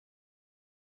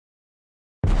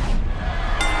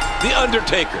The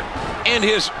Undertaker and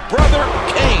his brother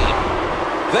Kane,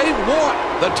 they want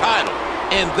the title,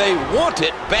 and they want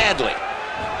it badly.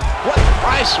 What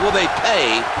price will they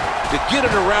pay to get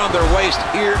it around their waist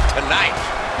here tonight?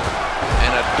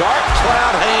 And a dark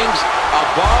cloud hangs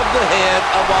above the head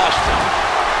of Austin.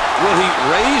 Will he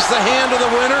raise the hand of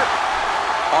the winner,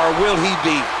 or will he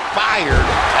be fired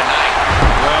tonight?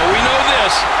 Well, we know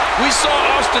this. We saw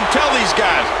Austin tell these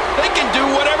guys they can do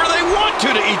whatever they want to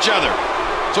each other.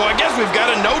 So I guess we've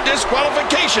got a no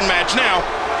disqualification match now.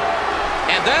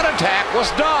 And that attack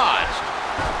was dodged.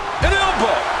 An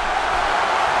elbow.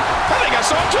 I think I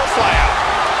saw him too fly out.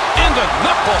 And the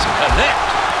knuckles connect.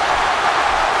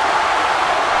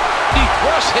 He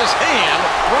thrusts his hand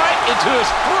right into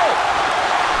his throat.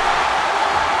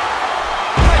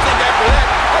 I think after that,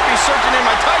 I'd be searching in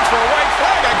my tights for a white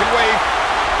flag I could wave.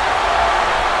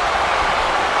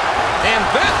 And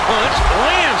that punch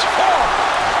lands hard.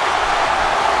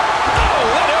 Oh,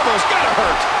 that elbow's gotta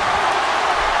hurt.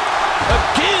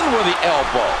 Again with the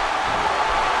elbow.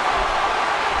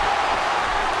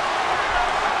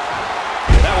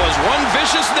 That was one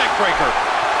vicious neck breaker.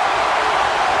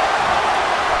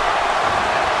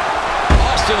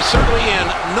 Austin certainly in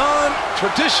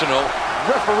non-traditional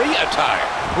referee attire.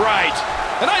 Right.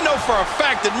 And I know for a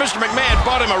fact that Mr. McMahon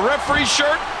bought him a referee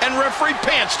shirt and referee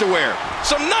pants to wear.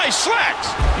 Some nice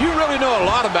slacks. You really know a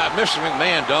lot about Mr.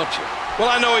 McMahon, don't you? Well,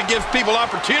 I know he gives people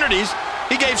opportunities.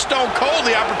 He gave Stone Cold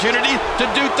the opportunity to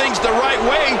do things the right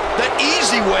way, the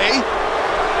easy way.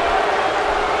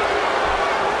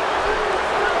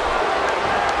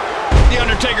 The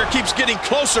Undertaker keeps getting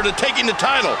closer to taking the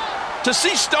title. To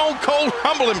see Stone Cold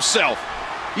humble himself.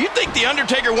 You think The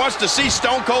Undertaker wants to see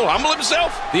Stone Cold humble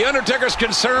himself? The Undertaker's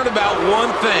concerned about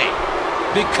one thing,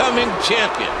 becoming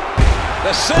champion.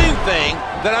 The same thing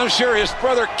that I'm sure his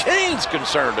brother Kane's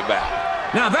concerned about.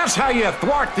 Now that's how you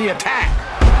thwart the attack.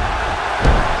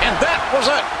 And that was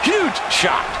a huge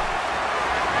shot.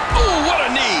 Oh, what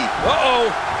a knee. Uh-oh,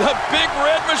 the big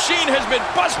red machine has been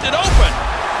busted open.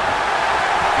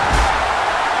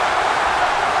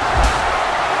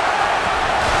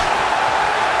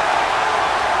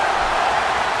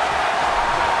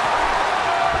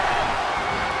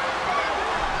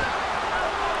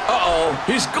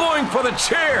 He's going for the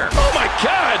chair. Oh, my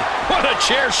God. What a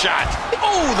chair shot.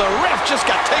 Oh, the ref just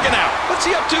got taken out. What's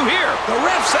he up to here? The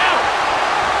ref's out.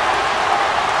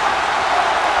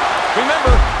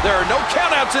 Remember, there are no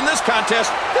countouts in this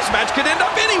contest. This match could end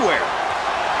up anywhere.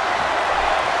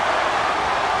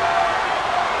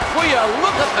 Will you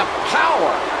look at the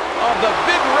power of the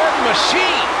big red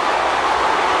machine?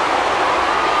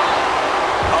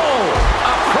 Oh,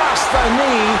 across the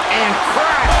knee and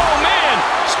crack. Oh, man.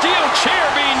 Steel chair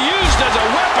being used as a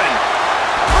weapon.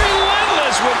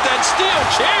 Relentless with that steel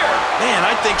chair. Man,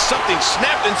 I think something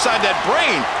snapped inside that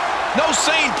brain. No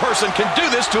sane person can do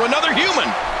this to another human.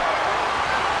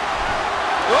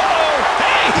 Uh-oh.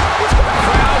 Hey!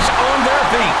 Crowds on their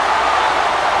feet.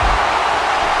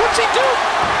 What's he doing?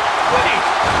 Wait,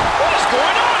 what is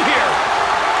going on here?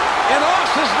 And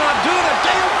Austin's not doing a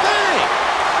damn